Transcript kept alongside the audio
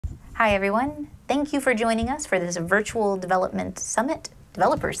Hi everyone, thank you for joining us for this virtual development summit,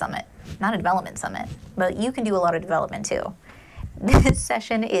 developer summit, not a development summit, but you can do a lot of development too. This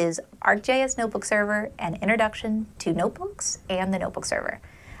session is ArcGIS Notebook Server, an introduction to notebooks and the notebook server.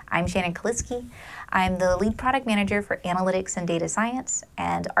 I'm Shannon Kaliski. I'm the lead product manager for analytics and data science,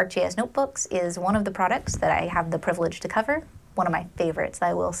 and ArcGIS Notebooks is one of the products that I have the privilege to cover, one of my favorites,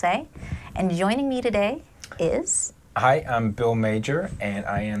 I will say. And joining me today is... Hi, I'm Bill Major, and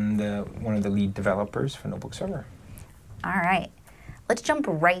I am one of the lead developers for Notebook Server. All right, let's jump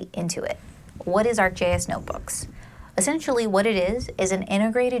right into it. What is ArcGIS Notebooks? Essentially, what it is an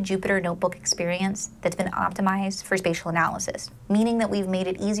integrated Jupyter notebook experience that's been optimized for spatial analysis, meaning that we've made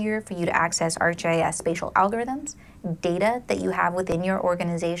it easier for you to access ArcGIS spatial algorithms, data that you have within your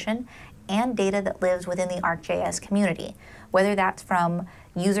organization, and data that lives within the ArcGIS community, whether that's from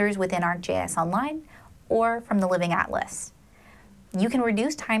users within ArcGIS Online or from the Living Atlas. You can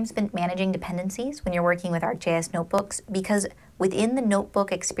reduce time spent managing dependencies when you're working with ArcGIS notebooks because within the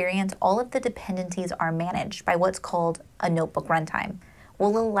notebook experience, all of the dependencies are managed by what's called a notebook runtime.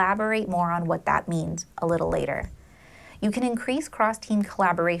 We'll elaborate more on what that means a little later. You can increase cross-team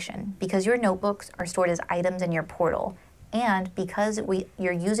collaboration because your notebooks are stored as items in your portal, and because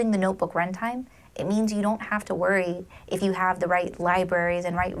you're using the notebook runtime, it means you don't have to worry if you have the right libraries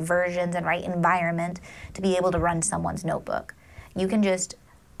and right versions and right environment to be able to run someone's notebook. You can just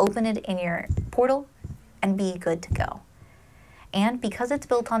open it in your portal and be good to go. And because it's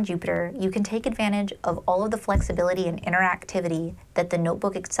built on Jupyter, you can take advantage of all of the flexibility and interactivity that the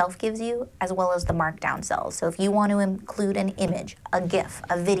notebook itself gives you, as well as the markdown cells. So if you want to include an image, a GIF,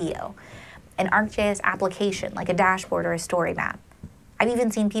 a video, an ArcGIS application like a dashboard or a story map. I've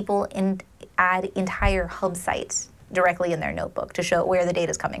even seen people add entire hub sites directly in their notebook to show where the data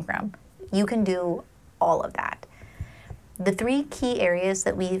is coming from. You can do all of that. The three key areas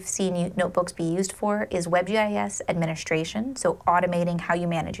that we've seen notebooks be used for is WebGIS administration, so automating how you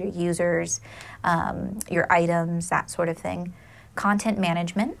manage your users, your items, that sort of thing, content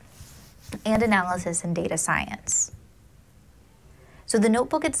management, and analysis and data science. So the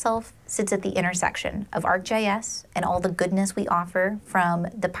notebook itself sits at the intersection of ArcGIS and all the goodness we offer from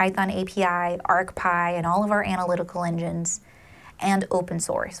the Python API, ArcPy, and all of our analytical engines, and open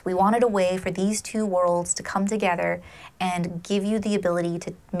source. We wanted a way for these two worlds to come together and give you the ability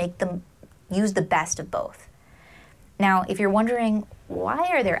to make them use the best of both. Now, if you're wondering, why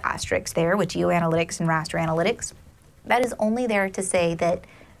are there asterisks there with geoanalytics and raster analytics? That is only there to say that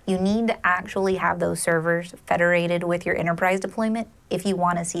you need to actually have those servers federated with your enterprise deployment if you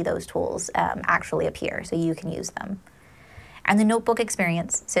want to see those tools actually appear so you can use them. And the notebook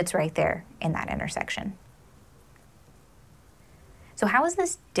experience sits right there in that intersection. So how is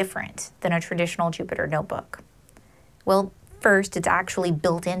this different than a traditional Jupyter notebook? Well, first, it's actually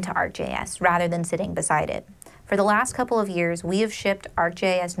built into ArcGIS rather than sitting beside it. For the last couple of years, we have shipped not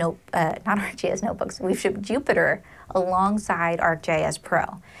ArcGIS notebooks, we've shipped Jupyter alongside ArcGIS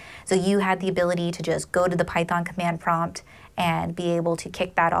Pro. So you had the ability to just go to the Python command prompt and be able to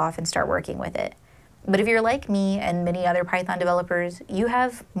kick that off and start working with it. But if you're like me and many other Python developers, you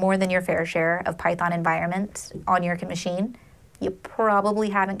have more than your fair share of Python environments on your machine. You probably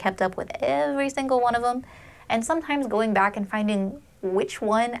haven't kept up with every single one of them, and sometimes going back and finding which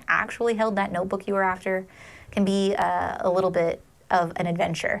one actually held that notebook you were after can be a little bit of an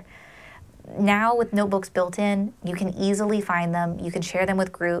adventure. Now with notebooks built in, you can easily find them, you can share them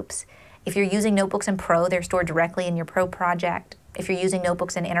with groups. If you're using notebooks in Pro, they're stored directly in your Pro project. If you're using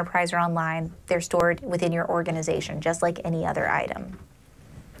notebooks in Enterprise or Online, they're stored within your organization, just like any other item.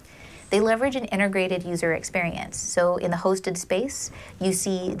 They leverage an integrated user experience. So in the hosted space, you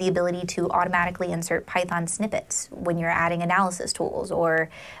see the ability to automatically insert Python snippets when you're adding analysis tools or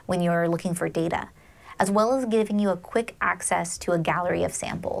when you're looking for data, as well as giving you a quick access to a gallery of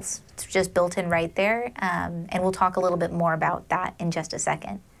samples. It's just built in right there, and we'll talk a little bit more about that in just a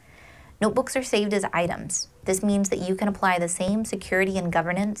second. Notebooks are saved as items. This means that you can apply the same security and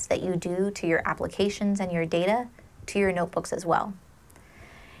governance that you do to your applications and your data to your notebooks as well.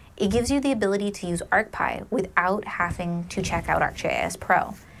 It gives you the ability to use ArcPy without having to check out ArcGIS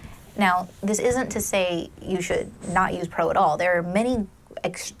Pro. Now, this isn't to say you should not use Pro at all. There are many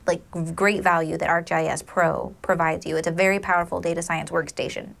great value that ArcGIS Pro provides you. It's a very powerful data science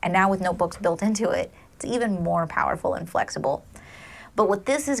workstation. And now with notebooks built into it, it's even more powerful and flexible. But what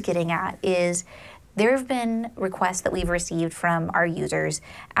this is getting at is there have been requests that we've received from our users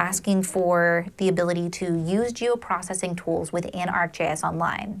asking for the ability to use geoprocessing tools within ArcGIS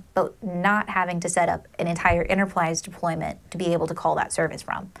Online, but not having to set up an entire enterprise deployment to be able to call that service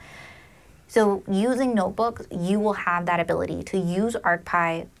from. So using notebooks, you will have that ability to use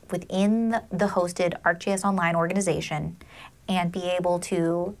ArcPy within the hosted ArcGIS Online organization and be able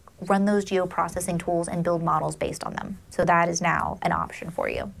to run those geoprocessing tools and build models based on them. So that is now an option for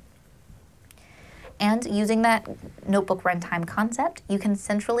you. And using that notebook runtime concept, you can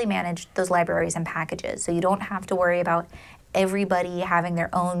centrally manage those libraries and packages. So you don't have to worry about everybody having their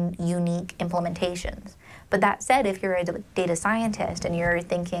own unique implementations. But that said, if you're a data scientist and you're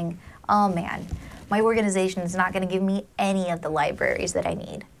thinking, oh man, my organization is not going to give me any of the libraries that I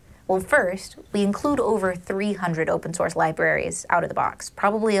need. Well, first, we include over 300 open source libraries out of the box.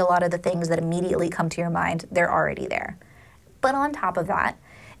 Probably a lot of the things that immediately come to your mind, they're already there. But on top of that,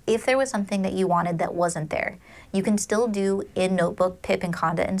 if there was something that you wanted that wasn't there, you can still do in-notebook pip and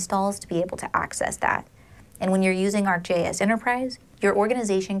conda installs to be able to access that. And when you're using ArcGIS Enterprise, your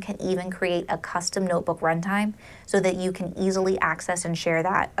organization can even create a custom notebook runtime so that you can easily access and share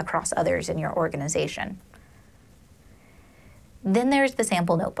that across others in your organization. Then there's the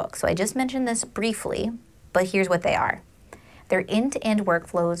sample notebook. So I just mentioned this briefly, but here's what they are. They're end-to-end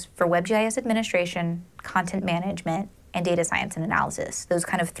workflows for WebGIS administration, content management, and data science and analysis, those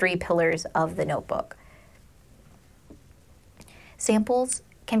kind of 3 pillars of the notebook. Samples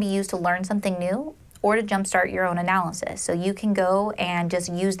can be used to learn something new or to jumpstart your own analysis. So you can go and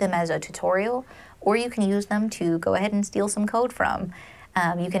just use them as a tutorial, or you can use them to go ahead and steal some code from.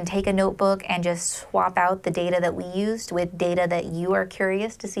 You can take a notebook and just swap out the data that we used with data that you are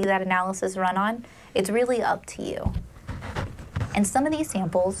curious to see that analysis run on. It's really up to you. And some of these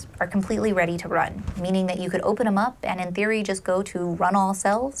samples are completely ready to run, meaning that you could open them up and in theory just go to run all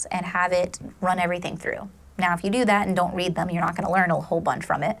cells and have it run everything through. Now, if you do that and don't read them, you're not going to learn a whole bunch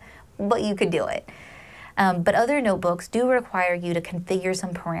from it, but you could do it. But other notebooks do require you to configure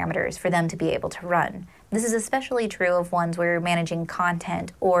some parameters for them to be able to run. This is especially true of ones where you're managing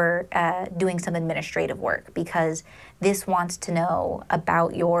content or doing some administrative work, because this wants to know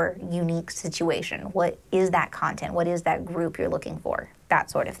about your unique situation. What is that content? What is that group you're looking for? That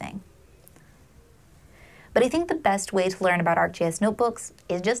sort of thing. But I think the best way to learn about ArcGIS Notebooks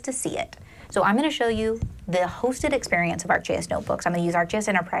is just to see it. So I'm going to show you the hosted experience of ArcGIS Notebooks. I'm going to use ArcGIS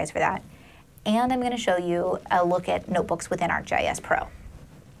Enterprise for that. And I'm going to show you a look at notebooks within ArcGIS Pro.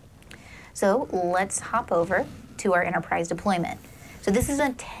 So let's hop over to our enterprise deployment. So this is a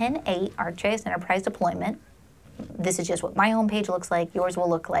 10.8 ArcGIS Enterprise deployment. This is just what my homepage looks like. Yours will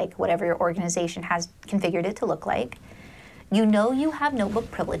look like whatever your organization has configured it to look like. You know you have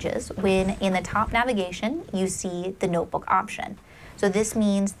notebook privileges when in the top navigation you see the notebook option. So this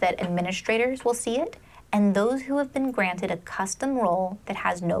means that administrators will see it, and those who have been granted a custom role that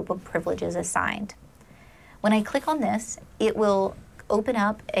has notebook privileges assigned. When I click on this, it will open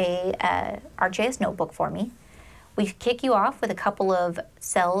up a ArcGIS notebook for me. We kick you off with a couple of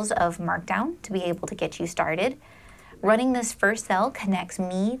cells of Markdown to be able to get you started. Running this first cell connects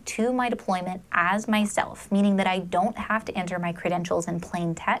me to my deployment as myself, meaning that I don't have to enter my credentials in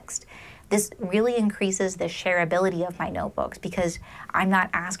plain text. This really increases the shareability of my notebooks because I'm not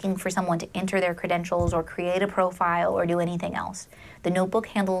asking for someone to enter their credentials or create a profile or do anything else. The notebook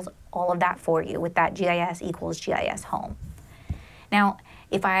handles all of that for you with that GIS equals GIS home. Now,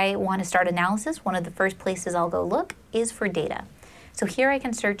 if I want to start analysis, one of the first places I'll go look is for data. So here I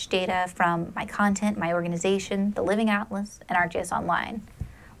can search data from my content, my organization, the Living Atlas, and ArcGIS Online.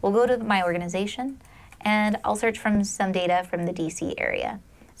 We'll go to my organization and I'll search from some data from the DC area.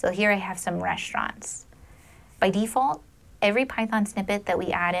 So here I have some restaurants. By default, every Python snippet that we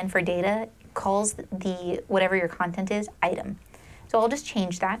add in for data calls the whatever your content is item. So I'll just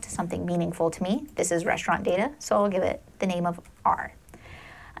change that to something meaningful to me. This is restaurant data, so I'll give it the name of R.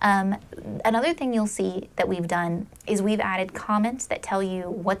 Another thing you'll see that we've done is we've added comments that tell you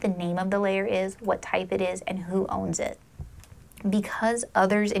what the name of the layer is, what type it is, and who owns it. Because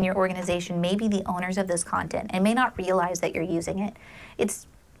others in your organization may be the owners of this content and may not realize that you're using it, it's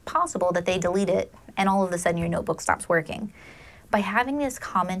possible that they delete it and all of a sudden your notebook stops working. By having this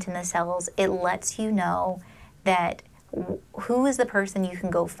comment in the cells, it lets you know that who is the person you can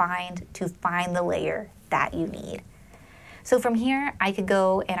go find to find the layer that you need. So from here, I could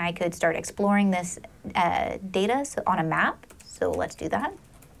go and I could start exploring this data on a map. So let's do that.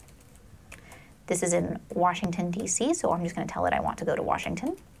 This is in Washington, DC, so I'm just going to tell it I want to go to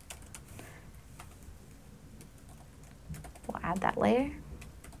Washington. We'll add that layer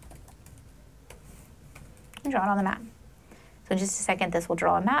and draw it on the map. So in just a second, this will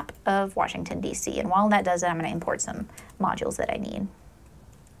draw a map of Washington, DC. And while that does it, I'm going to import some modules that I need.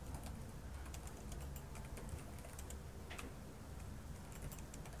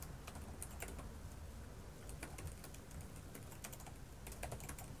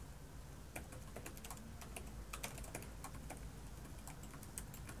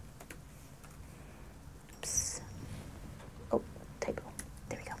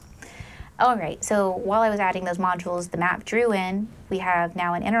 All right, so while I was adding those modules, the map drew in. We have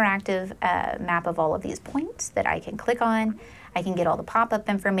now an interactive map of all of these points that I can click on. I can get all the pop-up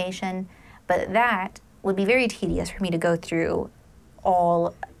information, but that would be very tedious for me to go through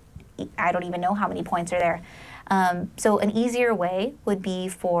all, I don't even know how many points are there. So an easier way would be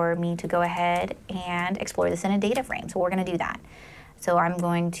for me to go ahead and explore this in a data frame. So we're going to do that. So I'm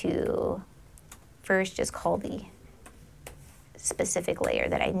going to first just call the specific layer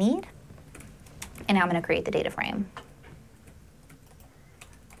that I need. And now I'm going to create the data frame.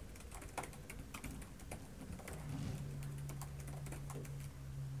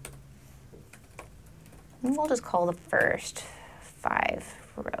 And we'll just call the first 5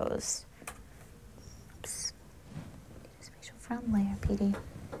 rows. Oops. Data spatial from layer PD.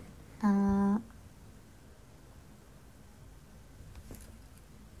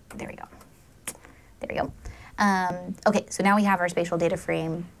 There we go. There we go. Okay, so now we have our spatial data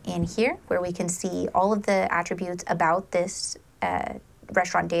frame in here where we can see all of the attributes about this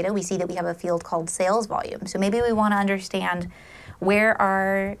restaurant data. We see that we have a field called sales volume. So maybe we want to understand where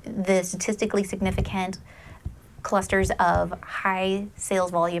are the statistically significant clusters of high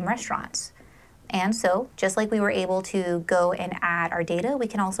sales volume restaurants. And so just like we were able to go and add our data, we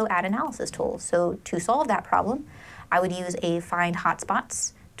can also add analysis tools. So to solve that problem, I would use a find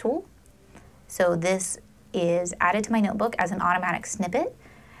hotspots tool. So this is added to my notebook as an automatic snippet.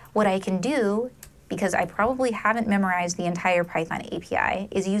 What I can do, because I probably haven't memorized the entire Python API,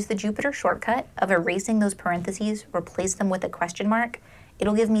 is use the Jupyter shortcut of erasing those parentheses, replace them with a question mark.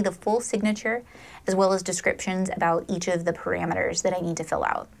 It'll give me the full signature as well as descriptions about each of the parameters that I need to fill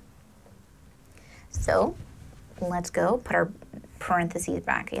out. So let's go put our parentheses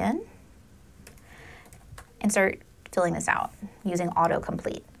back in and start filling this out using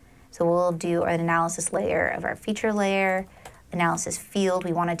autocomplete. So we'll do an analysis layer of our feature layer, analysis field.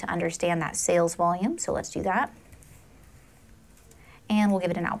 We wanted to understand that sales volume, so let's do that. And we'll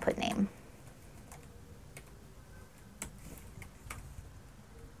give it an output name.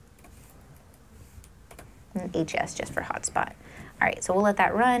 And HS just for hotspot. All right, so we'll let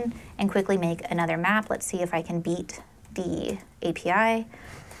that run and quickly make another map. Let's see if I can beat the API.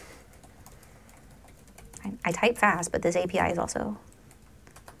 I type fast, but this API is also...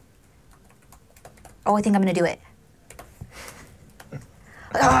 Oh, I think I'm gonna do it. Oh,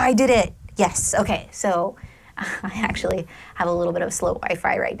 I did it. Yes, okay, so I actually have a little bit of slow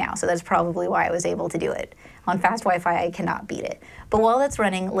Wi-Fi right now, so that's probably why I was able to do it. On fast Wi-Fi, I cannot beat it. But while that's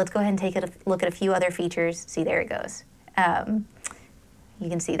running, let's go ahead and take a look at a few other features. See, there it goes. You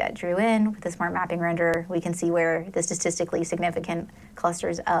can see that drew in with the smart mapping renderer. We can see where the statistically significant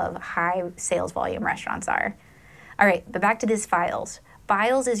clusters of high sales volume restaurants are. All right, but back to this files.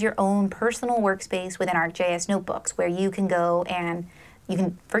 Files is your own personal workspace within ArcGIS Notebooks where you can go and you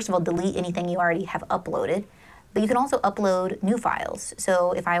can, first of all, delete anything you already have uploaded, but you can also upload new files.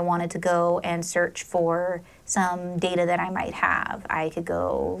 So if I wanted to go and search for some data that I might have, I could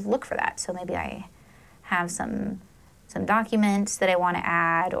go look for that. So maybe I have some documents that I want to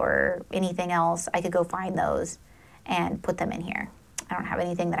add or anything else. I could go find those and put them in here. I don't have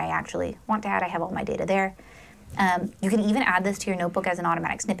anything that I actually want to add. I have all my data there. You can even add this to your notebook as an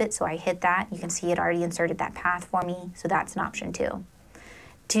automatic snippet. So I hit that. You can see it already inserted that path for me. So that's an option too.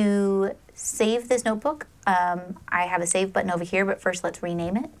 To save this notebook, I have a save button over here, but first let's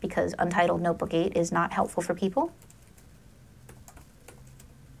rename it because Untitled Notebook 8 is not helpful for people.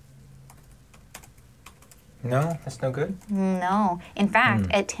 No, that's no good? No. In fact,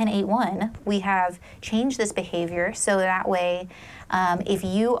 at 10.8.1, we have changed this behavior so that way if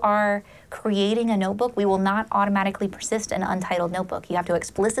you are creating a notebook, we will not automatically persist an untitled notebook. You have to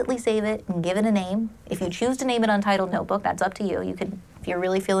explicitly save it and give it a name. If you choose to name it Untitled Notebook, that's up to you. You could, if you're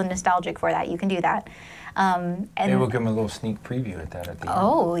really feeling nostalgic for that, you can do that. And maybe we'll give them a little sneak preview at that at the end.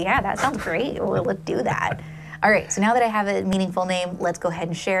 Oh, yeah, that sounds great. Let's do that. All right, so now that I have a meaningful name, let's go ahead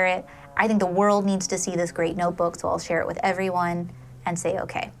and share it. I think the world needs to see this great notebook, so I'll share it with everyone and say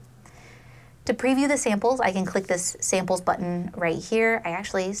okay. To preview the samples, I can click this samples button right here. I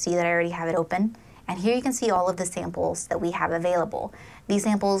actually see that I already have it open. And here you can see all of the samples that we have available. These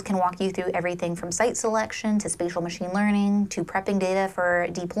samples can walk you through everything from site selection to spatial machine learning to prepping data for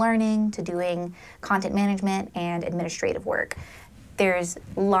deep learning to doing content management and administrative work. There's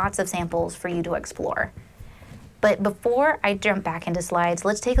lots of samples for you to explore. But before I jump back into slides,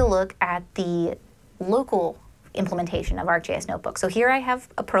 let's take a look at the local implementation of ArcGIS Notebook. So here I have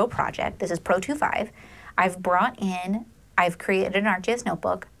a Pro project. This is Pro 2.5. I've created an ArcGIS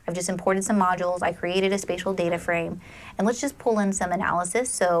Notebook. I've just imported some modules. I created a spatial data frame. And let's just pull in some analysis.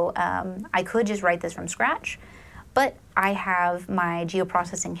 So I could just write this from scratch, but I have my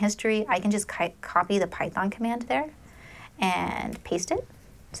geoprocessing history. I can just copy the Python command there and paste it.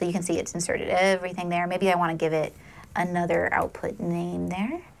 So you can see it's inserted everything there. Maybe I want to give it another output name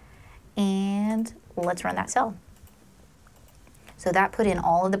there. And let's run that cell. So that put in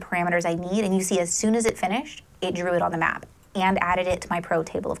all of the parameters I need. And you see as soon as it finished, it drew it on the map and added it to my pro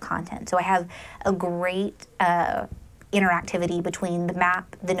table of content. So I have a great interactivity between the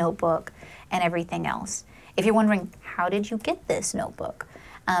map, the notebook, and everything else. If you're wondering, how did you get this notebook?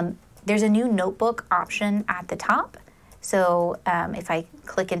 There's a new notebook option at the top. So if I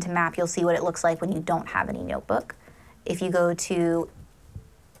click into map, you'll see what it looks like when you don't have any notebook. If you go to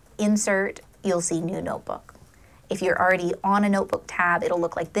insert, you'll see new notebook. If you're already on a notebook tab, it'll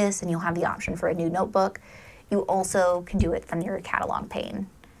look like this, and you'll have the option for a new notebook. You also can do it from your catalog pane.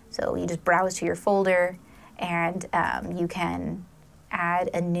 So you just browse to your folder, and you can add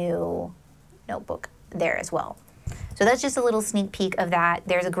a new notebook there as well. So that's just a little sneak peek of that.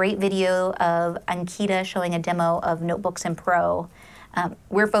 There's a great video of Ankita showing a demo of Notebooks in Pro.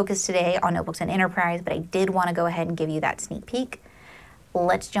 We're focused today on Notebooks in Enterprise, but I did want to go ahead and give you that sneak peek.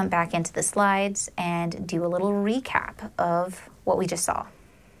 Let's jump back into the slides and do a little recap of what we just saw.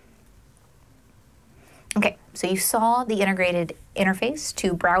 Okay, so you saw the integrated interface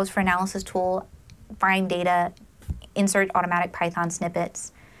to browse for analysis tool, find data, insert automatic Python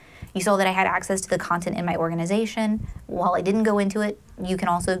snippets. You saw that I had access to the content in my organization. While I didn't go into it, you can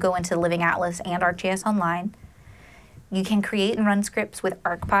also go into Living Atlas and ArcGIS Online. You can create and run scripts with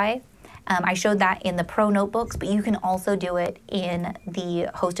ArcPy. I showed that in the Pro notebooks, but you can also do it in the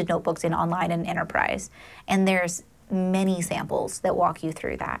hosted notebooks in Online and Enterprise. And there's many samples that walk you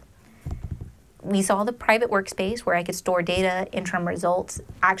through that. We saw the private workspace where I could store data, interim results.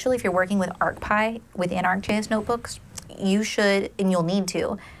 Actually, if you're working with ArcPy within ArcGIS Notebooks, you should, and you'll need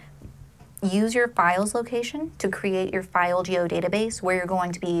to, use your files location to create your file geodatabase where you're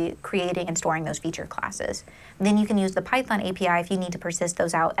going to be creating and storing those feature classes. Then you can use the Python API if you need to persist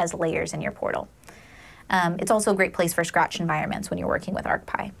those out as layers in your portal. It's also a great place for Scratch environments when you're working with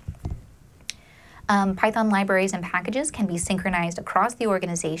ArcPy. Python libraries and packages can be synchronized across the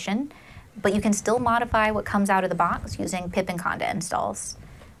organization, but you can still modify what comes out of the box using pip and conda installs.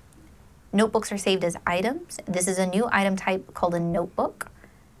 Notebooks are saved as items. This is a new item type called a notebook.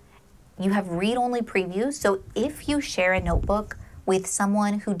 You have read-only previews, so if you share a notebook with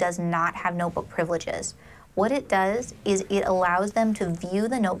someone who does not have notebook privileges, what it does is it allows them to view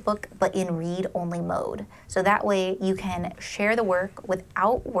the notebook but in read-only mode. So that way you can share the work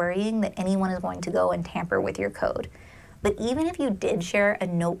without worrying that anyone is going to go and tamper with your code. But even if you did share a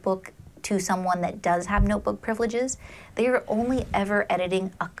notebook to someone that does have notebook privileges, they are only ever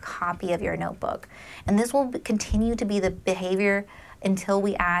editing a copy of your notebook. And this will continue to be the behavior until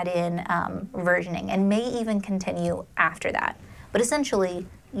we add in versioning, and may even continue after that. But essentially,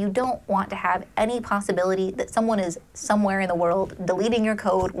 you don't want to have any possibility that someone is somewhere in the world deleting your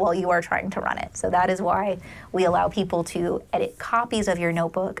code while you are trying to run it. So that is why we allow people to edit copies of your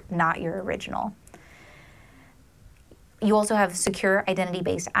notebook, not your original. You also have secure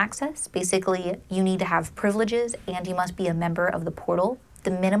identity-based access. Basically, you need to have privileges and you must be a member of the portal. The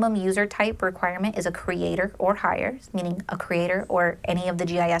minimum user type requirement is a creator or hires, meaning a creator or any of the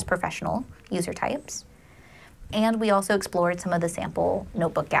GIS professional user types. And we also explored some of the sample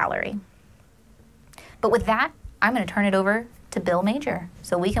notebook gallery. But with that, I'm going to turn it over to Bill Major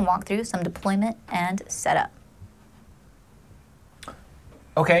so we can walk through some deployment and setup.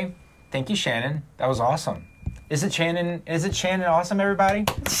 Okay, thank you, Shannon. That was awesome. Is it Shannon awesome, everybody?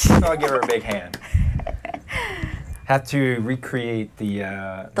 I'll give her a big hand. Have to recreate the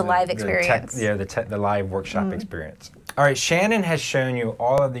live experience. The live workshop experience. All right, Shannon has shown you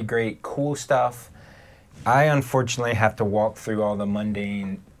all of the great cool stuff. I unfortunately have to walk through all the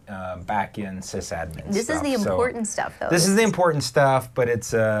mundane back-end sysadmin stuff. This is the important stuff, though. This is the important stuff, but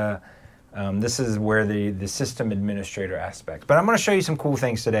it's this is where the system administrator aspect. But I'm going to show you some cool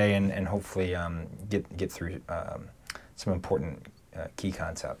things today, and hopefully get through some important key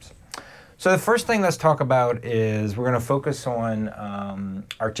concepts. So the first thing let's talk about is we're going to focus on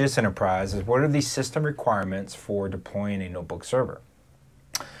ArcGIS Enterprise. What are the system requirements for deploying a notebook server?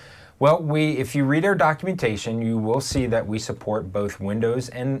 Well, if you read our documentation, you will see that we support both Windows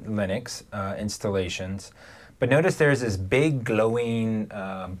and Linux installations. But notice there's this big glowing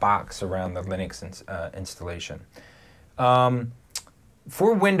box around the Linux installation.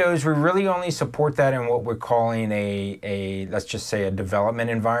 For Windows, we really only support that in what we're calling let's just say a development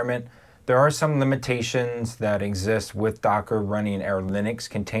environment. There are some limitations that exist with Docker running our Linux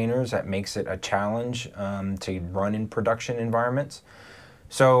containers that makes it a challenge to run in production environments.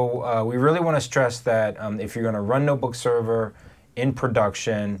 So we really want to stress that if you're going to run Notebook Server in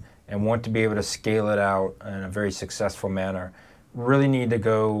production and want to be able to scale it out in a very successful manner, really need to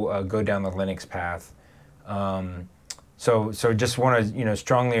go down the Linux path. So just want to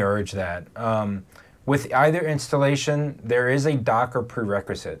strongly urge that. With either installation, there is a Docker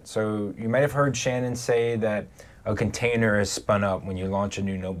prerequisite. So you might have heard Shannon say that a container is spun up when you launch a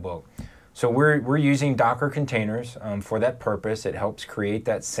new notebook. So we're using Docker containers for that purpose. It helps create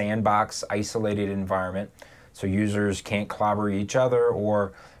that sandbox isolated environment so users can't clobber each other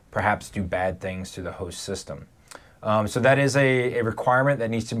or perhaps do bad things to the host system. So that is a requirement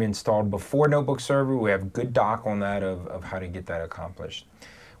that needs to be installed before Notebook Server. We have good doc on that of how to get that accomplished.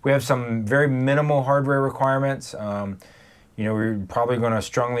 We have some very minimal hardware requirements. We're probably going to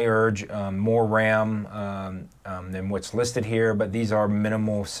strongly urge more RAM than what's listed here, but these are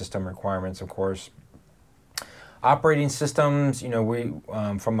minimal system requirements, of course. Operating systems, we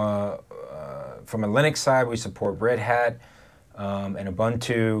from a Linux side, we support Red Hat and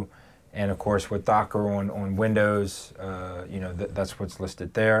Ubuntu, and of course with Docker on Windows, that's what's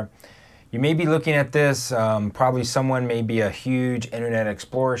listed there. You may be looking at this, probably someone may be a huge Internet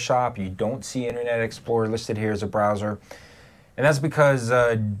Explorer shop. You don't see Internet Explorer listed here as a browser. And that's because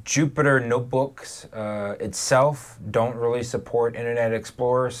Jupyter Notebooks itself don't really support Internet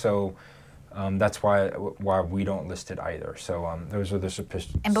Explorer, so that's why we don't list it either. So those are the...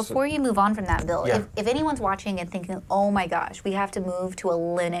 And before you move on from that, Bill, yeah. if anyone's watching and thinking, oh my gosh, we have to move to a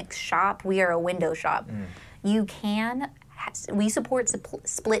Linux shop, we are a Windows shop, we support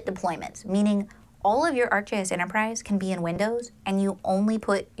split deployments, meaning all of your ArcGIS Enterprise can be in Windows and you only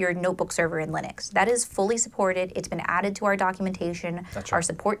put your notebook server in Linux. That is fully supported. It's been added to our documentation. That's right. Our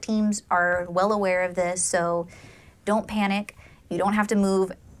support teams are well aware of this, so don't panic. You don't have to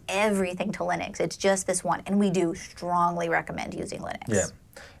move everything to Linux. It's just this one, and we do strongly recommend using Linux. Yeah,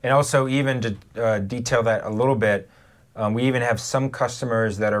 and also even to detail that a little bit, we even have some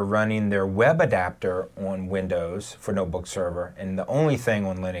customers that are running their web adapter on Windows for Notebook Server, and the only thing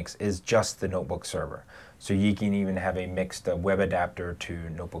on Linux is just the Notebook Server. So you can even have a mixed web adapter to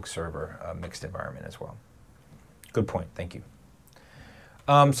Notebook Server mixed environment as well. Good point, thank you.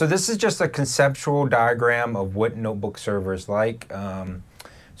 So this is just a conceptual diagram of what Notebook Server is like.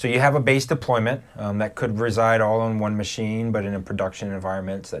 So you have a base deployment that could reside all on one machine, but in a production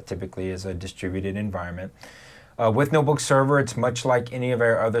environment, that typically is a distributed environment. With Notebook Server, it's much like any of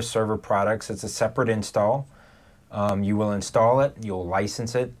our other server products. It's a separate install. You will install it, you'll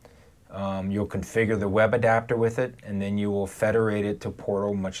license it, you'll configure the web adapter with it, and then you will federate it to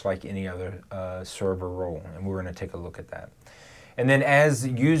portal much like any other server role. And we're going to take a look at that. And then as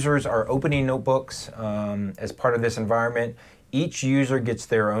users are opening notebooks as part of this environment, each user gets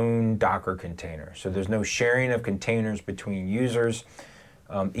their own Docker container. So there's no sharing of containers between users.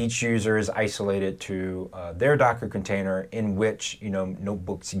 Each user is isolated to their Docker container in which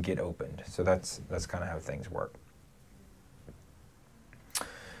notebooks get opened. So that's kind of how things work.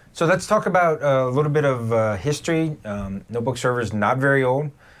 So let's talk about a little bit of history. Notebook Server is not very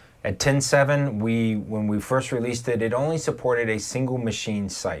old. At 10.7, when we first released it, it only supported a single machine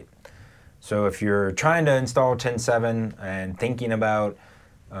site. So if you're trying to install 10.7 and thinking about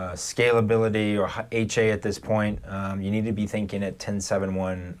scalability or HA at this point, you need to be thinking at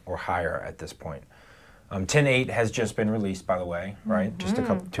 10.7.1 or higher at this point. 10.8 has just been released, by the way, right? Just a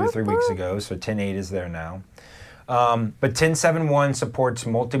couple, 2 or 3 weeks ago, so 10.8 is there now. But 10.7.1 supports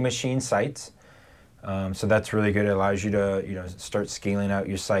multi-machine sites, so that's really good. It allows you to start scaling out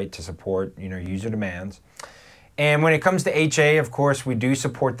your site to support user demands. And when it comes to HA, of course, we do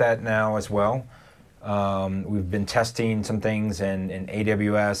support that now as well. We've been testing some things in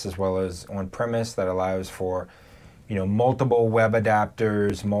AWS as well as on-premise that allows for multiple web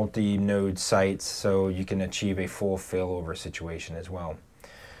adapters, multi-node sites, so you can achieve a full failover situation as well.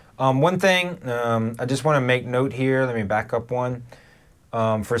 One thing I just want to make note here, let me back up one.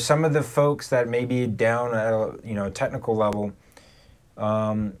 For some of the folks that may be down at a technical level,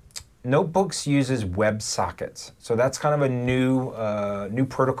 Notebooks uses WebSockets. So that's kind of a new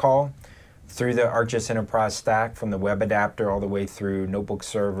protocol through the ArcGIS Enterprise stack, from the web adapter all the way through Notebook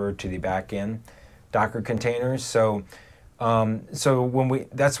Server to the backend Docker containers. So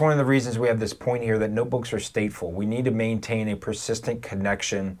that's one of the reasons we have this point here that notebooks are stateful. We need to maintain a persistent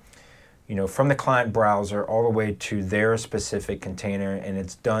connection, from the client browser all the way to their specific container, and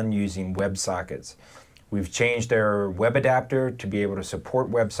it's done using WebSockets. We've changed our web adapter to be able to support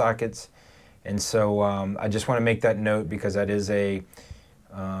WebSockets, and so I just want to make that note because that is a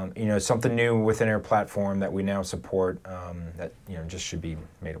something new within our platform that we now support that just should be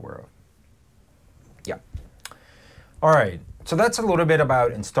made aware of. Yeah. All right. So that's a little bit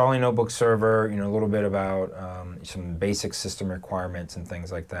about installing Notebook Server, a little bit about some basic system requirements and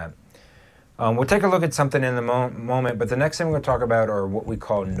things like that. We'll take a look at something in the moment, but the next thing we're going to talk about are what we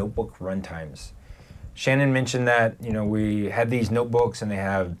call notebook runtimes. Shannon mentioned that we have these notebooks and they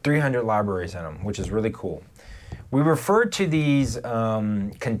have 300 libraries in them, which is really cool. We refer to these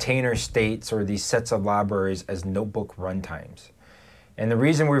container states or these sets of libraries as notebook runtimes. And the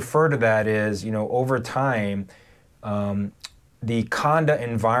reason we refer to that is, over time, the Conda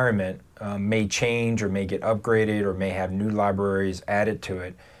environment may change or may get upgraded or may have new libraries added to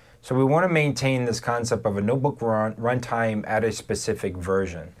it. So we want to maintain this concept of a notebook runtime at a specific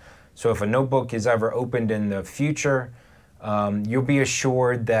version. So if a notebook is ever opened in the future, you'll be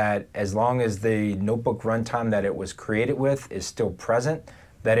assured that as long as the notebook runtime that it was created with is still present,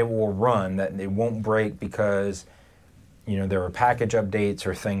 that it will run, that it won't break because there are package updates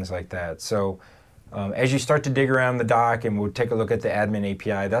or things like that. So as you start to dig around the doc, and we'll take a look at the admin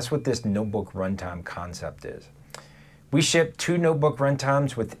API, that's what this notebook runtime concept is. We ship 2 notebook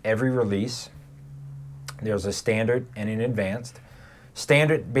runtimes with every release. There's a standard and an advanced.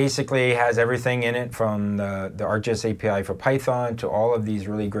 Standard basically has everything in it from the ArcGIS API for Python to all of these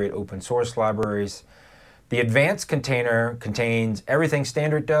really great open source libraries. The advanced container contains everything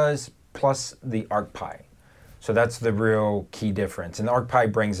standard does plus the ArcPy. So that's the real key difference. And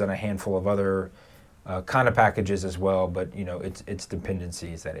ArcPy brings in a handful of other kind of packages as well, but it's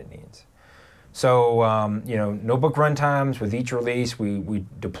dependencies that it needs. So notebook runtimes with each release, we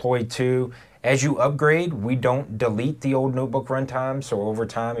deploy 2. As you upgrade, we don't delete the old notebook runtime. So over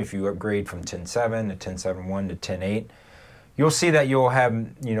time, if you upgrade from 10.7 to 10.7.1 to 10.8, you'll see that you'll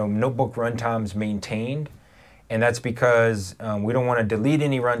have notebook runtimes maintained. And that's because we don't want to delete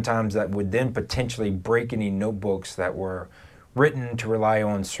any runtimes that would then potentially break any notebooks that were written to rely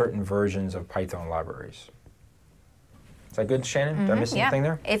on certain versions of Python libraries. Is that good, Shannon? Did I miss anything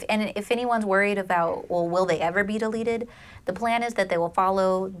there? If anyone's worried about, well, will they ever be deleted? The plan is that they will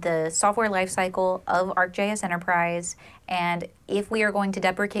follow the software lifecycle of ArcGIS Enterprise, and if we are going to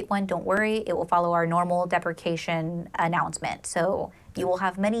deprecate one, don't worry, it will follow our normal deprecation announcement. So you will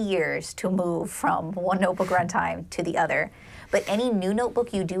have many years to move from one notebook runtime to the other. But any new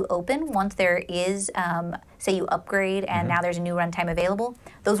notebook you do open, once there is, say you upgrade and now there's a new runtime available,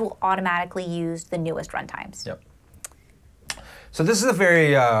 those will automatically use the newest runtimes. Yep. So this is a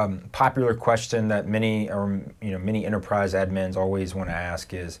very popular question that many enterprise admins always want to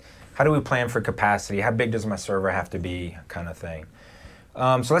ask is, how do we plan for capacity? How big does my server have to be, kind of thing.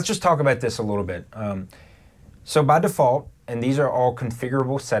 So let's just talk about this a little bit. So by default, and these are all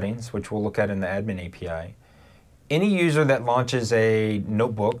configurable settings, which we'll look at in the admin API, any user that launches a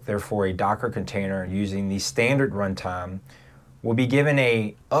notebook, therefore a Docker container using the standard runtime, will be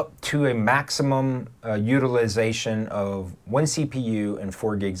given up to a maximum utilization of 1 CPU and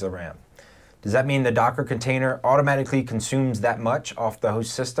 4 gigs of RAM. Does that mean the Docker container automatically consumes that much off the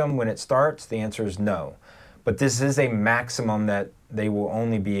host system when it starts? The answer is no. But this is a maximum that they will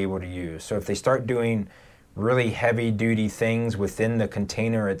only be able to use. So if they start doing really heavy-duty things within the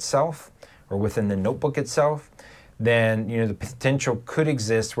container itself or within the notebook itself, then the potential could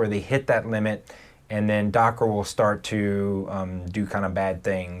exist where they hit that limit, and then Docker will start to do kind of bad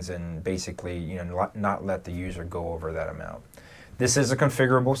things and basically not let the user go over that amount. This is a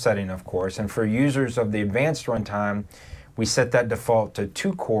configurable setting, of course, and for users of the advanced runtime, we set that default to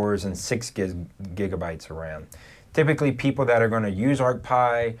 2 cores and 6 gigabytes of RAM. Typically, people that are going to use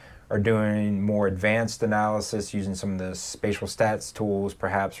ArcPy are doing more advanced analysis using some of the spatial stats tools,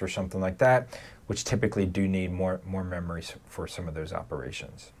 perhaps, or something like that, which typically do need more memory for some of those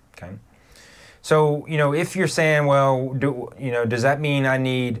operations. Okay. So, if you're saying, well, does that mean I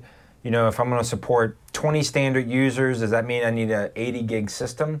need, if I'm going to support 20 standard users, does that mean I need an 80 gig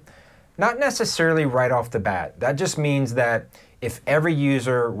system? Not necessarily right off the bat. That just means that if every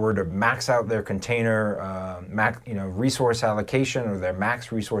user were to max out their container, resource allocation or their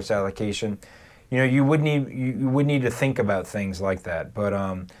max resource allocation, you would need to think about things like that.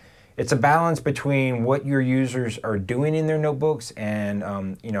 But it's a balance between what your users are doing in their notebooks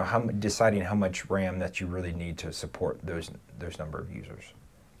and deciding how much RAM that you really need to support those number of users.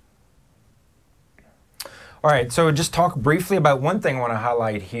 All right, so just talk briefly about one thing I want to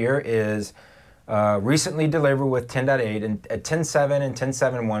highlight here is recently delivered with 10.8 and at 10.7 and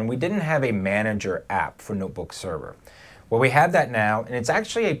 10.7.1, we didn't have a manager app for Notebook Server. Well, we have that now, and it's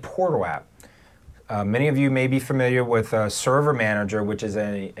actually a portal app. Many of you may be familiar with Server Manager, which is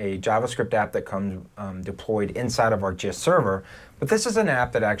a JavaScript app that comes deployed inside of ArcGIS Server, but this is an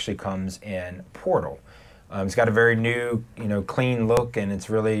app that actually comes in Portal. It's got a very new, clean look, and it's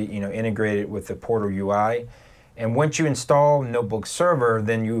really, integrated with the Portal UI. And once you install Notebook Server,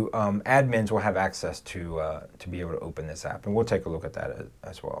 then you admins will have access to be able to open this app. And we'll take a look at that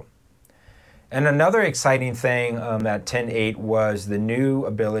as well. And another exciting thing at 10.8 was the new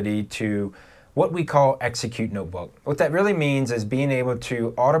ability to what we call execute notebook. What that really means is being able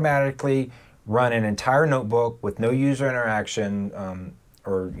to automatically run an entire notebook with no user interaction,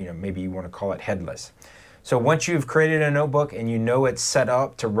 or maybe you want to call it headless. So once you've created a notebook and you know it's set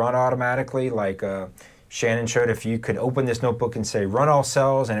up to run automatically, like Shannon showed, if you could open this notebook and say run all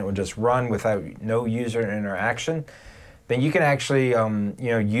cells and it would just run without no user interaction, then you can actually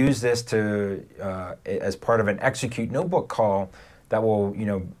use this to as part of an execute notebook call that will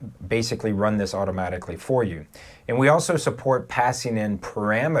basically run this automatically for you. And we also support passing in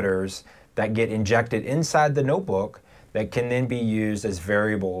parameters that get injected inside the notebook that can then be used as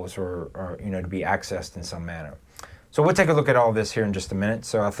variables or to be accessed in some manner. So we'll take a look at all this here in just a minute.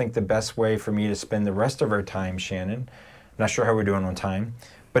 So I think the best way for me to spend the rest of our time, Shannon, I'm not sure how we're doing on time,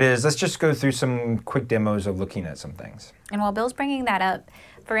 but let's just go through some quick demos of looking at some things. And while Bill's bringing that up,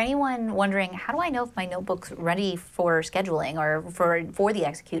 for anyone wondering, how do I know if my notebook's ready for scheduling or for the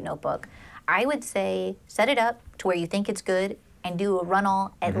execute notebook? I would say set it up to where you think it's good and do a run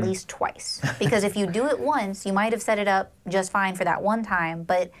all at least twice. Because if you do it once, you might have set it up just fine for that one time,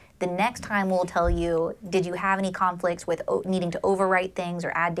 but the next time will tell you, did you have any conflicts with needing to overwrite things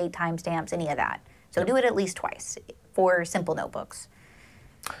or add date timestamps, any of that. So do it at least twice for simple notebooks.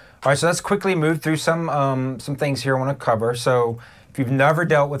 All right, so let's quickly move through some things here I want to cover. So if you've never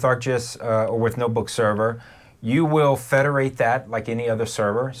dealt with ArcGIS or with Notebook Server, you will federate that like any other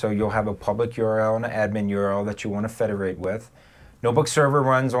server. So you'll have a public URL and an admin URL that you want to federate with. Notebook Server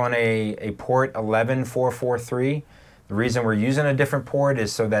runs on a port 11443. The reason we're using a different port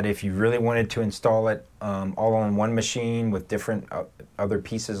is so that if you really wanted to install it all on one machine with different other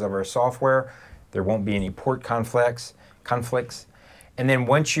pieces of our software, there won't be any port conflicts. And then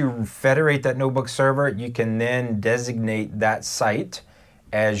once you federate that Notebook Server, you can then designate that site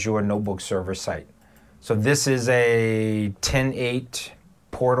as your Notebook Server site. So this is a 10.8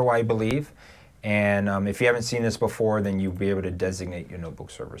 portal, I believe. And if you haven't seen this before, then you'll be able to designate your Notebook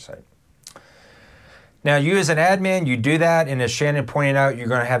Server site. Now, you as an admin, you do that, and as Shannon pointed out, you're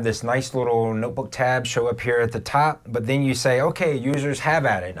going to have this nice little notebook tab show up here at the top, but then you say, okay, users have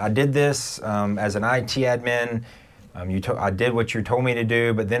at it. I did this as an IT admin. I did what you told me to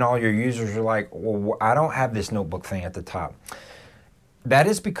do, but then all your users are like, well, I don't have this notebook thing at the top. That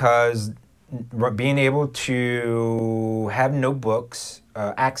is because being able to have notebooks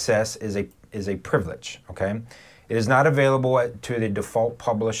access is a privilege, okay? It is not available to the default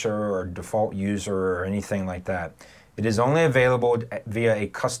publisher or default user or anything like that. It is only available via a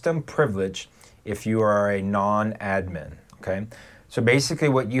custom privilege if you are a non-admin, okay? So basically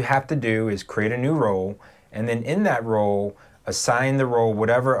what you have to do is create a new role, and then in that role, assign the role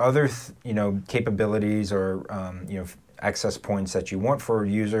whatever other capabilities or access points that you want for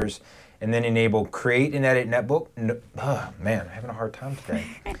users, and then enable create and edit notebook. Oh, man, I'm having a hard time today.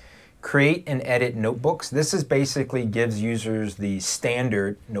 Create and edit notebooks. This is basically gives users the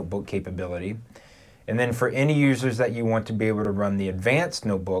standard notebook capability. And then for any users that you want to be able to run the advanced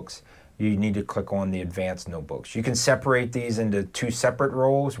notebooks, you need to click on the advanced notebooks. You can separate these into two separate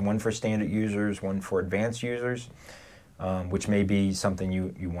roles, one for standard users, one for advanced users, which may be something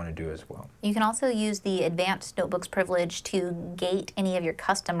you want to do as well. You can also use the advanced notebooks privilege to gate any of your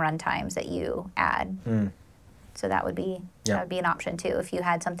custom runtimes that you add. So that would be an option too. If you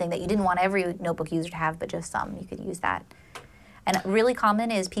had something that you didn't want every notebook user to have, but just some, you could use that. And really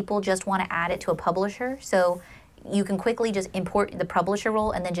common is people just want to add it to a publisher. So you can quickly just import the publisher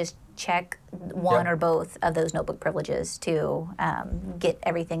role and then just check one or both of those notebook privileges to get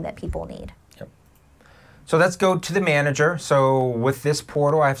everything that people need. So let's go to the manager. So with this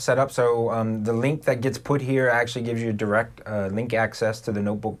portal I've set up, so the link that gets put here actually gives you direct link access to the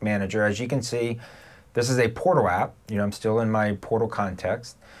notebook manager. As you can see, this is a portal app. I'm still in my portal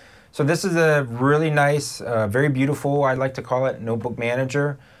context. So this is a really nice, very beautiful, I'd like to call it, notebook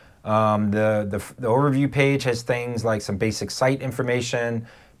manager. The overview page has things like some basic site information,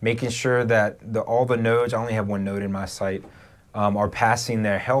 making sure that all the nodes, I only have one node in my site, are passing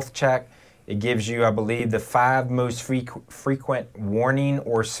their health check. It gives you, I believe, the 5 most frequent warning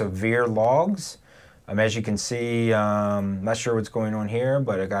or severe logs. As you can see, I'm not sure what's going on here,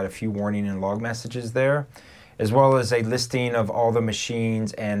 but I got a few warning and log messages there, as well as a listing of all the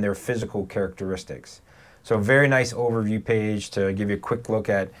machines and their physical characteristics. So a very nice overview page to give you a quick look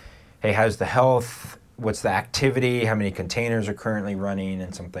at, hey, how's the health, what's the activity, how many containers are currently running,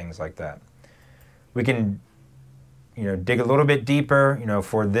 and some things like that. We can dig a little bit deeper,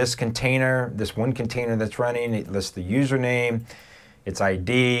 for this container, this one container that's running, it lists the username, its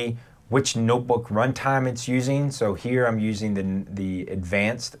ID, which notebook runtime it's using. So here I'm using the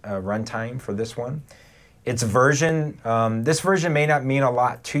advanced runtime for this one. Its version, this version may not mean a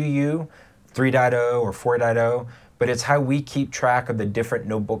lot to you, 3.0 or 4.0, but it's how we keep track of the different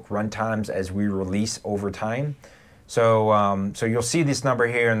notebook runtimes as we release over time. So, so you'll see this number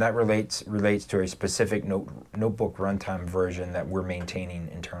here, and that relates to a specific notebook runtime version that we're maintaining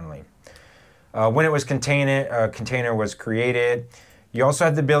internally. When it was container was created, you also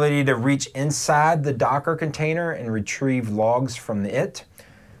have the ability to reach inside the Docker container and retrieve logs from it.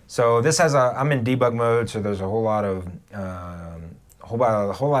 So this has I'm in debug mode, so there's a whole lot of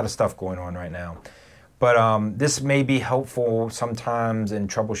stuff going on right now. But this may be helpful sometimes in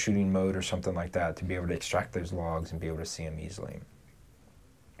troubleshooting mode or something like that, to be able to extract those logs and be able to see them easily.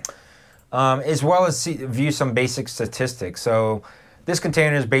 As well as view some basic statistics. So this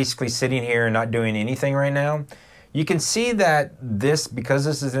container is basically sitting here and not doing anything right now. You can see that because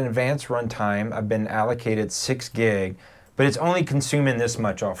this is an advanced runtime, I've been allocated 6 gig, but it's only consuming this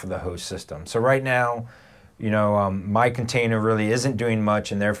much off of the host system. So right now, my container really isn't doing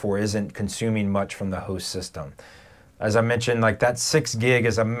much and therefore isn't consuming much from the host system. As I mentioned, like that 6 gig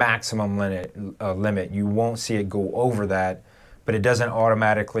is a maximum limit. You won't see it go over that, but it doesn't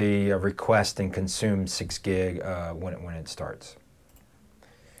automatically request and consume 6 gig when it starts.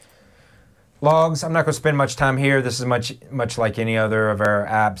 Logs, I'm not going to spend much time here. This is much like any other of our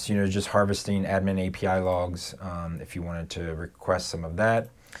apps, just harvesting admin API logs if you wanted to request some of that.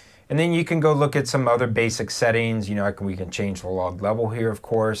 And then you can go look at some other basic settings. We can change the log level here, of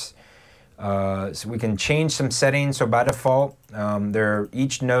course. So we can change some settings. So by default,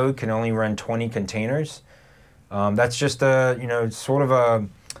 each node can only run 20 containers. That's just sort of a,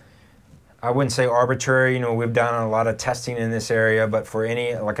 I wouldn't say arbitrary. We've done a lot of testing in this area, but for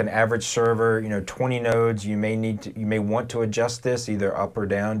like an average server, 20 nodes, you may want to adjust this either up or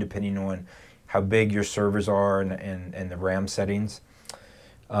down depending on how big your servers are and the RAM settings.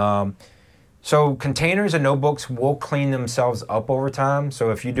 So containers and notebooks will clean themselves up over time. So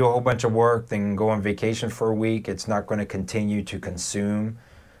if you do a whole bunch of work, then go on vacation for a week, it's not going to continue to consume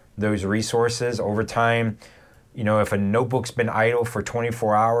those resources over time. If a notebook's been idle for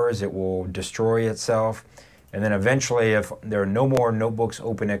 24 hours, it will destroy itself. And then eventually, if there are no more notebooks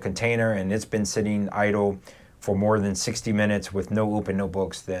open in a container and it's been sitting idle for more than 60 minutes with no open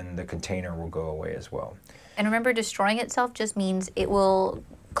notebooks, then the container will go away as well. And remember, destroying itself just means it will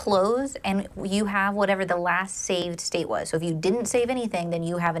close and you have whatever the last saved state was. So if you didn't save anything, then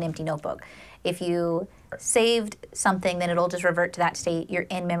you have an empty notebook. If you saved something, then it'll just revert to that state. Your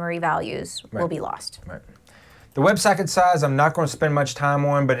in-memory values will be lost. Right. The WebSocket size, I'm not going to spend much time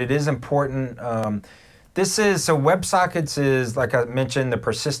on, but it is important. So WebSockets is, like I mentioned, the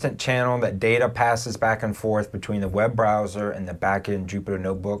persistent channel that data passes back and forth between the web browser and the backend Jupyter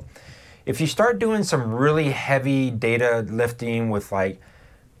Notebook. If you start doing some really heavy data lifting with like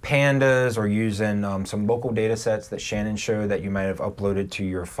pandas or using some local data sets that Shannon showed that you might have uploaded to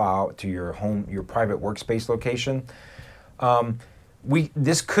your file, to your home, your private workspace location,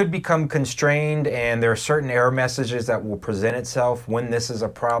 this could become constrained, and there are certain error messages that will present itself when this is a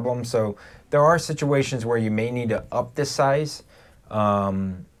problem. So there are situations where you may need to up this size,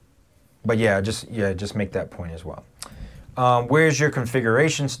 but just make that point as well. Where's your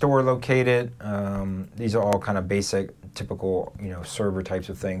configuration store located? These are all kind of basic, typical, server types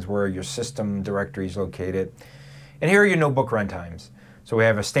of things. Where are your system directories located? And here are your notebook runtimes. So we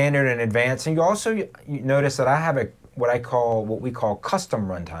have a standard and advanced, and you notice that I have what we call custom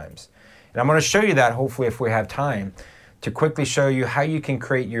runtimes. And I'm going to show you that, hopefully, if we have time, to quickly show you how you can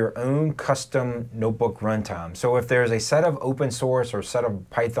create your own custom notebook runtime. So if there's a set of open source or set of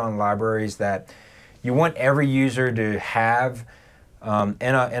Python libraries that you want every user to have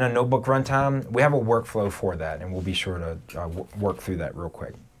in a notebook runtime, we have a workflow for that, and we'll be sure to work through that real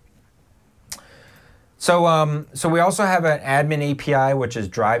quick. So, so we also have an admin API, which is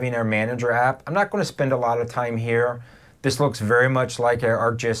driving our manager app. I'm not going to spend a lot of time here. This looks very much like our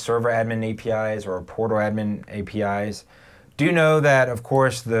ArcGIS server admin APIs or our portal admin APIs. Do know that, of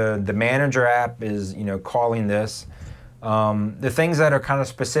course, the manager app is calling this. The things that are kind of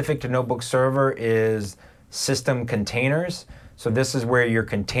specific to Notebook Server is system containers. So this is where your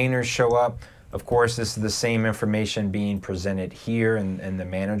containers show up. Of course, this is the same information being presented here in the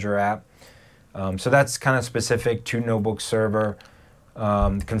manager app. So that's kind of specific to Notebook Server.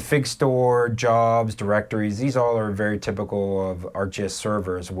 Config store, jobs, directories, these all are very typical of ArcGIS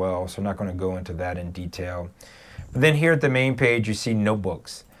Server as well, so I'm not going to go into that in detail. But then here at the main page, you see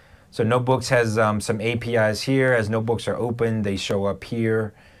notebooks. So Notebooks has some APIs here. As notebooks are open, they show up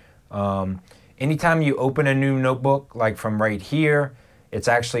here. Anytime you open a new notebook, like from right here, it's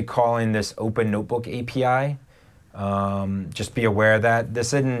actually calling this Open Notebook API. Just be aware of that.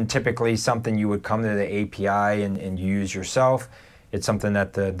 This isn't typically something you would come to the API and use yourself. It's something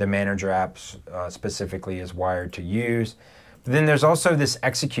that the manager apps specifically is wired to use. But then there's also this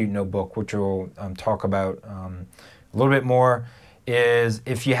Execute notebook, which we'll talk about a little bit more, is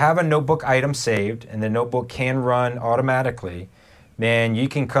if you have a notebook item saved and the notebook can run automatically, then you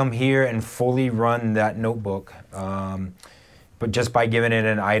can come here and fully run that notebook, but just by giving it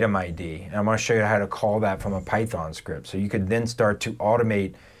an item ID. And I'm going to show you how to call that from a Python script. So you could then start to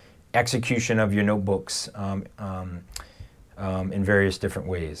automate execution of your notebooks in various different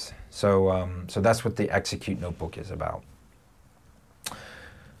ways. So that's what the Execute notebook is about.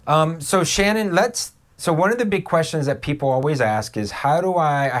 So Shannon, so one of the big questions that people always ask is, how do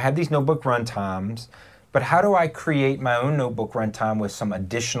I have these notebook runtimes, but how do I create my own notebook runtime with some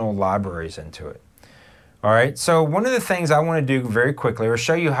additional libraries into it? All right, so one of the things I want to do very quickly, or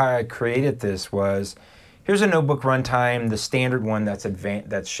show you how I created this, was here's a notebook runtime, the standard one that's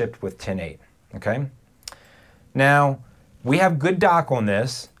shipped with 10.8, okay? Now, we have good doc on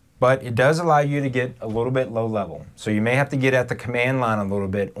this, but it does allow you to get a little bit low level. So you may have to get at the command line a little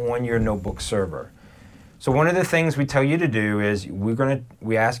bit on your notebook server. So one of the things we tell you to do is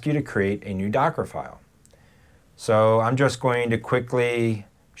we ask you to create a new Docker file. So I'm just going to quickly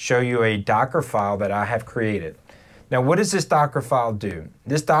show you a Docker file that I have created. Now, what does this Docker file do?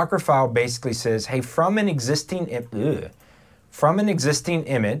 This Docker file basically says, hey, from an existing image,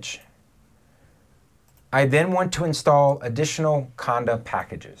 I then want to install additional Conda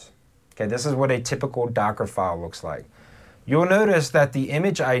packages. Okay, this is what a typical Docker file looks like. You'll notice that the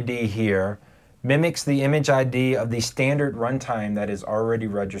image ID here mimics the image ID of the standard runtime that is already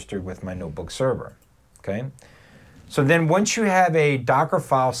registered with my notebook server. Okay? So then once you have a Docker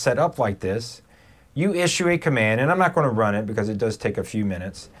file set up like this, you issue a command, and I'm not going to run it because it does take a few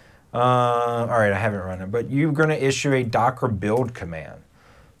minutes. All right, I haven't run it, but you're going to issue a Docker build command.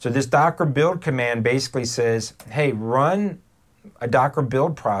 So this Docker build command basically says, hey, run a Docker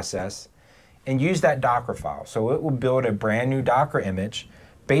build process and use that Docker file. So it will build a brand new Docker image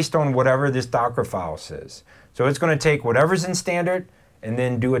based on whatever this Docker file says. So it's going to take whatever's in standard and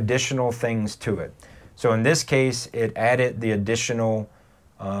then do additional things to it. So in this case, it added the additional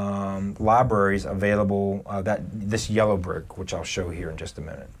libraries available, this yellow brick, which I'll show here in just a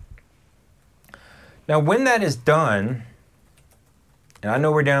minute. Now, when that is done, and I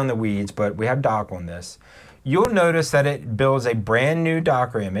know we're down in the weeds, but we have doc on this, you'll notice that it builds a brand new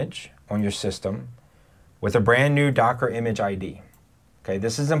Docker image on your system with a brand new Docker image ID. Okay,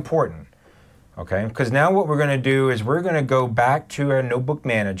 this is important, okay? Because now what we're going to do is we're going to go back to our notebook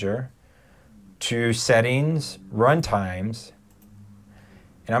manager, to settings, runtimes,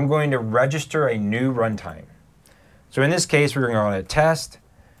 and I'm going to register a new runtime. So in this case, we're going to go to test.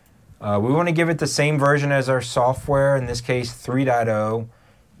 We want to give it the same version as our software, in this case 3.0.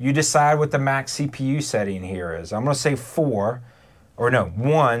 You decide what the max CPU setting here is. I'm going to say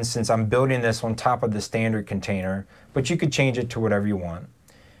 1, since I'm building this on top of the standard container, but you could change it to whatever you want.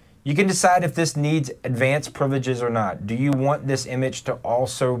 You can decide if this needs advanced privileges or not. Do you want this image to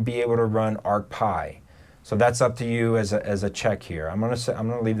also be able to run ArcPy? So that's up to you as a check here. I'm going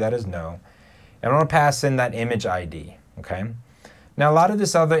to leave that as no. And I'm going to pass in that image ID, okay? Now, a lot of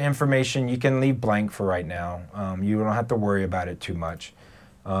this other information you can leave blank for right now. You don't have to worry about it too much.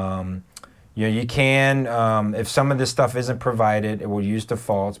 You can, if some of this stuff isn't provided, it will use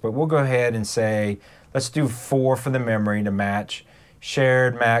defaults, but we'll go ahead and say, let's do 4 for the memory to match.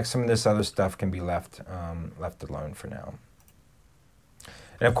 Shared, max, some of this other stuff can be left alone for now.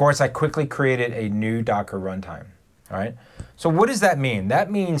 And of course, I quickly created a new Docker runtime, all right? So what does that mean? That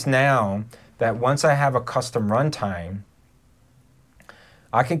means now that once I have a custom runtime,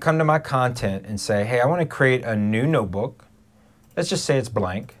 I can come to my content and say, hey, I want to create a new notebook. Let's just say it's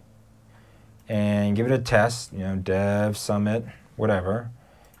blank. And give it a test, dev, summit, whatever.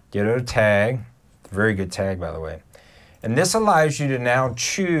 Give it a tag. Very good tag, by the way. And this allows you to now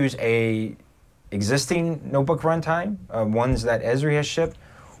choose a existing notebook runtime, ones that Esri has shipped,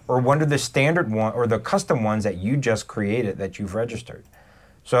 or one of the standard one or the custom ones that you just created that you've registered.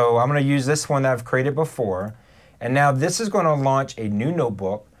 So I'm going to use this one that I've created before. And now this is going to launch a new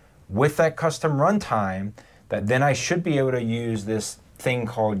notebook with that custom runtime that then I should be able to use this thing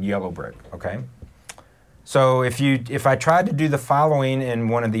called Yellowbrick, okay? So if I tried to do the following in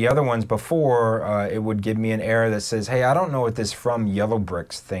one of the other ones before, it would give me an error that says, hey, I don't know what this from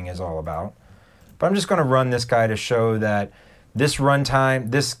Yellowbricks thing is all about. But I'm just going to run this guy to show that this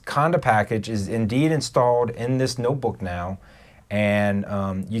runtime, this Conda package is indeed installed in this notebook now, and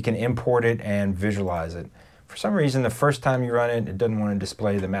you can import it and visualize it. For some reason, the first time you run it, it doesn't want to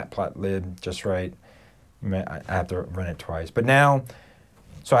display the matplotlib just right. I have to run it twice. But now,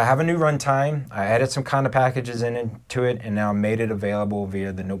 so I have a new runtime. I added some Conda packages into it, and now made it available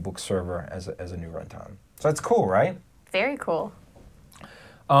via the notebook server as a new runtime. So that's cool, right? Very cool.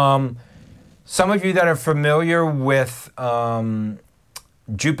 Some of you that are familiar with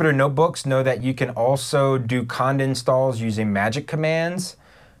Jupyter Notebooks know that you can also do Conda installs using magic commands.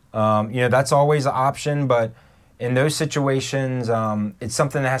 That's always an option, but in those situations, it's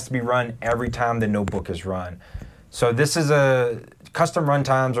something that has to be run every time the notebook is run. So this is a custom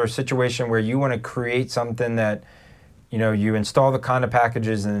runtimes or a situation where you want to create something that, you install the Conda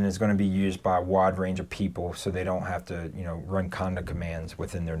packages and it's going to be used by a wide range of people, so they don't have to, run Conda commands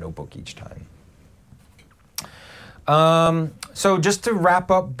within their notebook each time. So just to wrap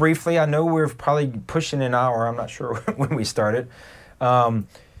up briefly, I know we're probably pushing an hour. I'm not sure when we started.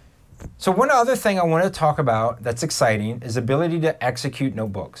 So one other thing I want to talk about that's exciting is ability to execute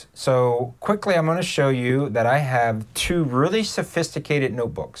notebooks. So quickly, I'm going to show you that I have two really sophisticated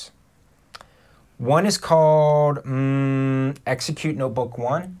notebooks. One is called Execute Notebook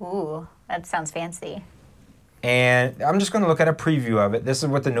 1. Ooh, that sounds fancy. And I'm just going to look at a preview of it. This is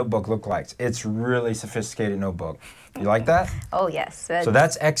what the notebook looks like. It's really sophisticated notebook. You like that? Oh, yes. So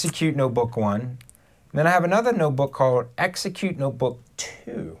that's Execute Notebook 1. And then I have another notebook called Execute Notebook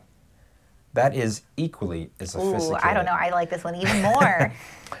 2. That is equally as sophisticated. Ooh, I don't know. I like this one even more.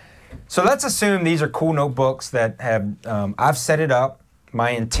 So let's assume these are cool notebooks that have, I've set it up.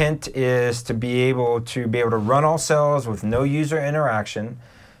 My intent is to be able to run all cells with no user interaction.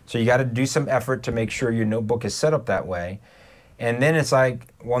 So you got to do some effort to make sure your notebook is set up that way. And then it's like,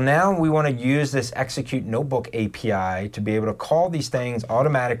 well, now we want to use this Execute Notebook API to be able to call these things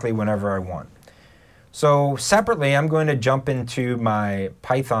automatically whenever I want. So separately, I'm going to jump into my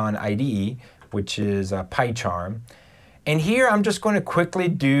Python IDE, which is PyCharm. And here, I'm just going to quickly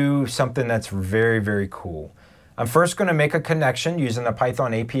do something that's very, very cool. I'm first going to make a connection using the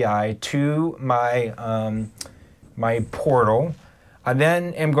Python API to my, my portal. I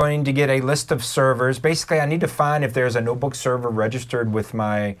then am going to get a list of servers. Basically, I need to find if there's a notebook server registered with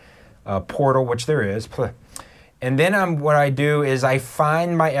my portal, which there is. And then what I do is I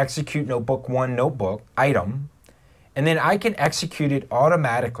find my Execute Notebook 1 notebook item, and then I can execute it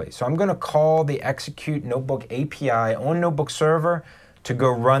automatically. So I'm going to call the Execute Notebook API on notebook server to go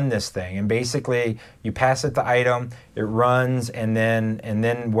run this thing. And basically, you pass it the item, it runs, and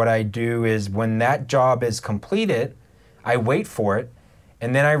then what I do is when that job is completed, I wait for it,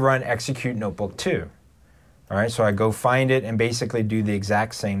 and then I run Execute Notebook 2. All right, so I go find it and basically do the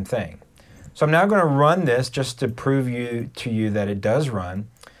exact same thing. So I'm now going to run this just to prove to you that it does run.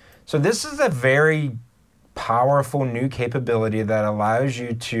 So this is a very powerful new capability that allows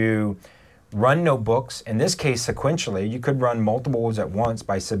you to run notebooks, in this case sequentially. You could run multiples at once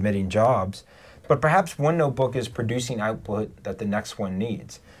by submitting jobs, but perhaps one notebook is producing output that the next one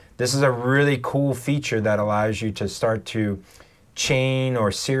needs. This is a really cool feature that allows you to start to chain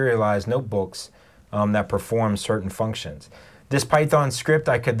or serialize notebooks that perform certain functions. This Python script,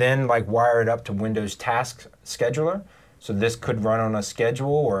 I could then wire it up to Windows Task Scheduler. So this could run on a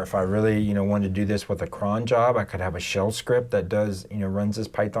schedule, or if I really wanted to do this with a cron job, I could have a shell script that does runs this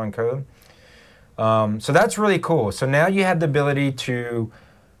Python code. So that's really cool. So now you have the ability to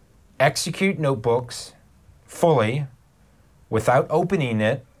execute notebooks fully without opening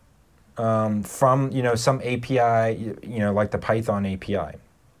it from some API, like the Python API.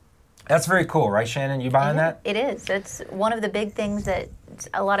 That's very cool, right, Shannon? You buying that? It is. It's one of the big things that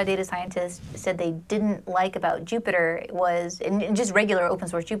a lot of data scientists said they didn't like about Jupyter was, and just regular open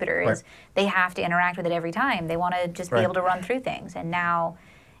source Jupyter, is they have to interact with it every time. They want to just be able to run through things. And now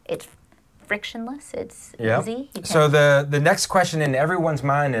it's frictionless. It's easy. So the next question in everyone's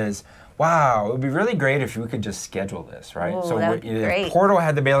mind is, wow, it would be really great if we could just schedule this, right? Ooh, so the Portal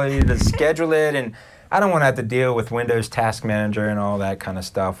had the ability to schedule it, and I don't want to have to deal with Windows Task Manager and all that kind of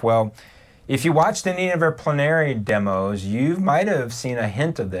stuff. Well, if you watched any of our plenary demos, you might have seen a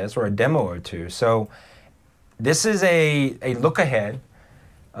hint of this, or a demo or two. So this is a look ahead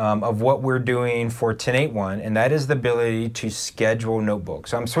of what we're doing for 10.8.1, and that is the ability to schedule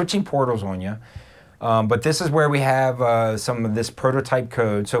notebooks. So I'm switching portals on you, but this is where we have some of this prototype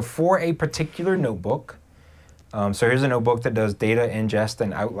code. So for a particular notebook, so here's a notebook that does data ingest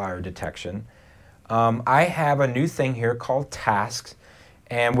and outlier detection. I have a new thing here called tasks,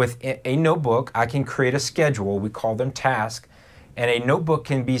 and with a notebook, I can create a schedule. We call them tasks, And a notebook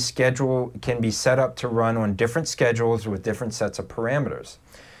can be set up to run on different schedules with different sets of parameters.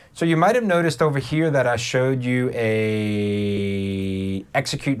 So you might have noticed over here that I showed you a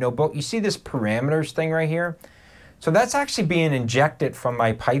execute notebook. You see this parameters thing right here? So that's actually being injected from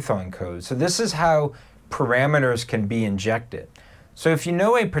my Python code. So this is how parameters can be injected. So if you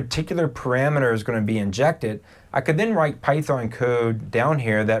know a particular parameter is going to be injected, I could then write Python code down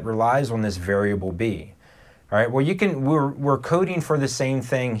here that relies on this variable b. All right, well, we're coding for the same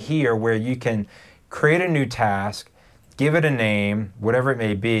thing here, where you can create a new task, give it a name, whatever it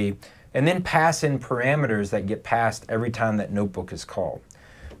may be, and then pass in parameters that get passed every time that notebook is called.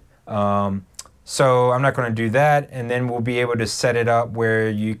 So I'm not going to do that, and then we'll be able to set it up where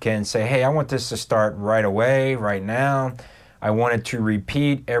you can say, hey, I want this to start right away, right now. I want it to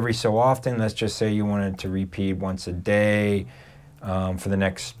repeat every so often. Let's just say you want it to repeat once a day for the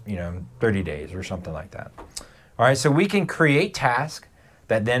next 30 days or something like that. All right, so we can create tasks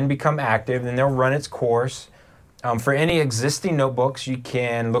that then become active, and they'll run its course. For any existing notebooks, you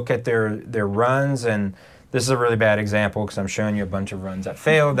can look at their runs, and this is a really bad example because I'm showing you a bunch of runs that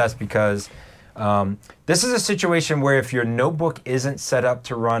failed. That's because this is a situation where if your notebook isn't set up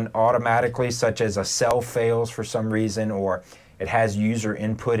to run automatically, such as a cell fails for some reason or it has user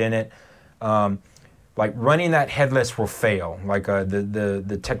input in it, like running that headless will fail. Like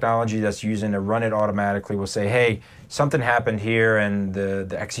the technology that's using to run it automatically will say, hey, something happened here and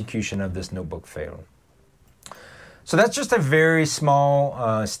the execution of this notebook failed. So that's just a very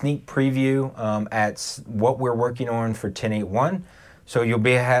small sneak preview at what we're working on for 10.8.1. So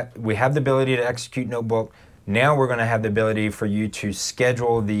we have the ability to execute notebook. Now we're going to have the ability for you to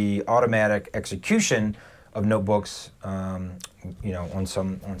schedule the automatic execution of notebooks, on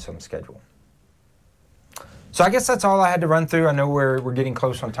some schedule. So I guess that's all I had to run through. I know we're getting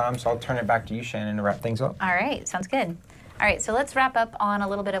close on time, so I'll turn it back to you, Shannon, to wrap things up. All right, sounds good. All right, so let's wrap up on a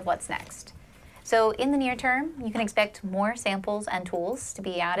little bit of what's next. So in the near term, you can expect more samples and tools to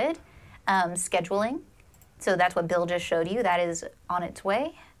be added. Scheduling. So that's what Bill just showed you. That is on its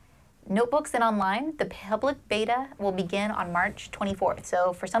way. Notebooks and online, the public beta will begin on March 24th.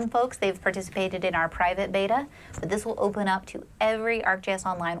 So for some folks, they've participated in our private beta, but this will open up to every ArcGIS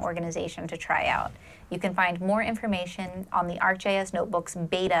Online organization to try out. You can find more information on the ArcGIS Notebooks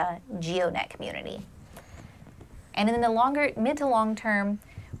beta GeoNet community. And in the mid to long term,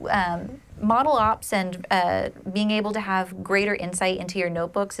 model ops and being able to have greater insight into your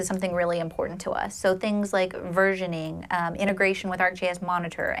notebooks is something really important to us. So things like versioning, integration with ArcGIS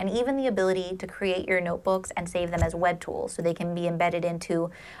Monitor, and even the ability to create your notebooks and save them as web tools so they can be embedded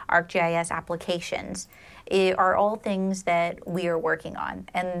into ArcGIS applications are all things that we are working on,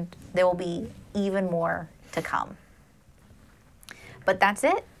 and there will be even more to come. But that's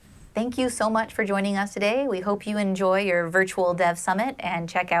it. Thank you so much for joining us today. We hope you enjoy your virtual dev summit and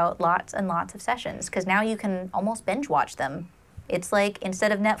check out lots and lots of sessions, because now you can almost binge watch them. It's like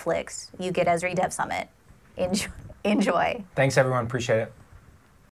instead of Netflix, you get Esri Dev Summit. Enjoy. Thanks, everyone. Appreciate it.